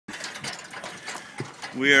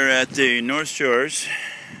We are at the North Shores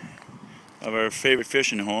of our favorite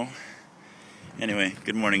fishing hole. Anyway,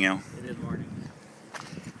 good morning, Al. It is morning.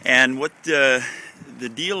 And what the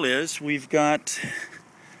deal is, we've got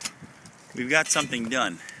something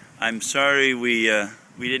done. I'm sorry we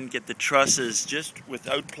didn't get the trusses just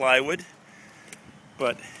without plywood,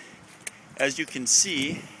 but as you can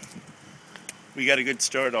see, we got a good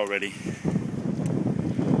start already.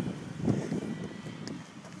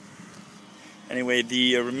 Anyway,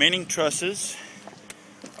 the remaining trusses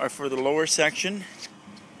are for the lower section,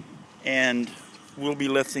 and we'll be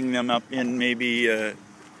lifting them up in maybe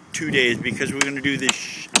 2 days because we're going to do the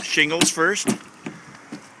shingles first.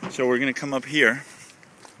 So we're going to come up here,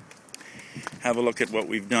 have a look at what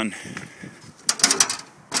we've done.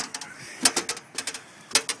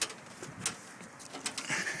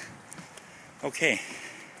 Okay,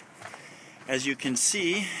 as you can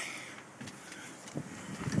see,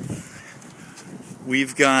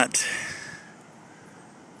 we've got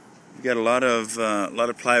a lot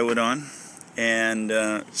of plywood on, and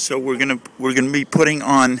so we're gonna be putting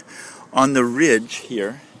on the ridge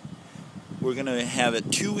here. We're gonna have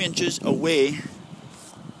it 2 inches away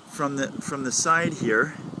from the side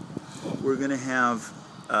here. We're gonna have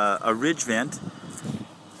a ridge vent,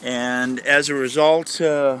 and as a result,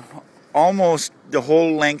 almost the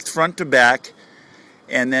whole length front to back,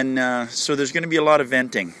 and then so there's going to be a lot of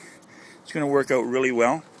venting. It's going to work out really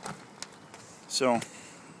well. So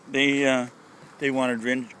they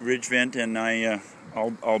wanted ridge vent, and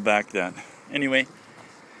I'll back that. Anyway,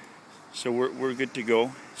 so we're good to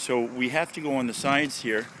go. So we have to go on the sides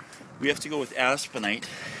here. We have to go with aspenite.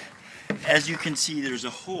 As you can see, there's a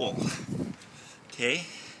hole. Okay.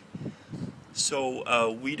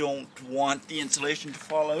 So we don't want the insulation to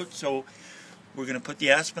fall out, so we're going to put the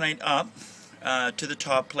aspenite up to the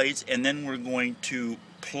top plates, and then we're going to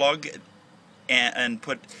plug and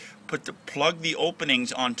plug the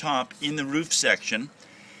openings on top in the roof section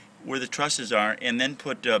where the trusses are, and then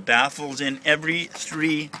put baffles in every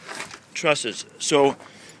 3 trusses. So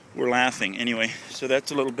we're laughing. Anyway, so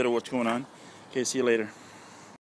that's a little bit of what's going on. Okay, see you later.